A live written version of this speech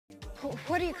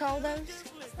What do you call those?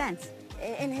 Pants.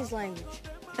 In his language.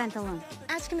 Pantalon.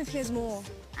 Ask him if he has more.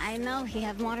 I know he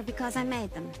have more because I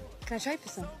made them. Can I trade for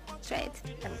some? Trade.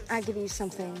 I give you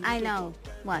something. I know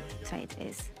what trade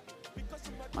is.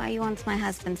 Why you want my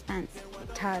husband's pants?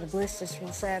 Tired of blisters from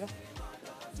the saddle.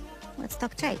 Let's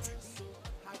talk trade.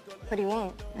 What do you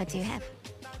want? What do you have?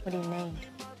 What do you need?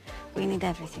 We need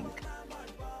everything.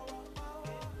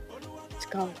 It's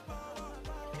gold.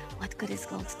 What good is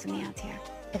gold to me out here?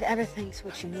 If everything's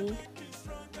what you need,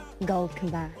 gold can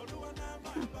buy.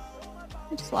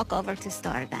 I'll just walk over to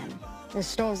store then. The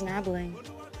store's in Abilene.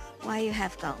 Why you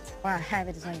have gold? Why I have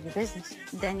it is none of your business.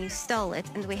 Then you stole it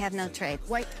and we have no trade.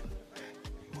 Wait.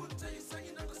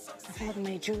 My father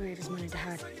made jewelry of his money to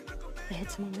hide it. They hid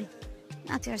some on me.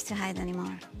 Not yours to hide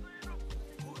anymore.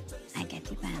 I get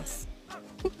you pants.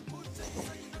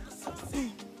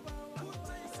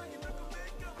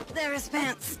 There is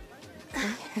pants.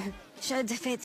 Should fit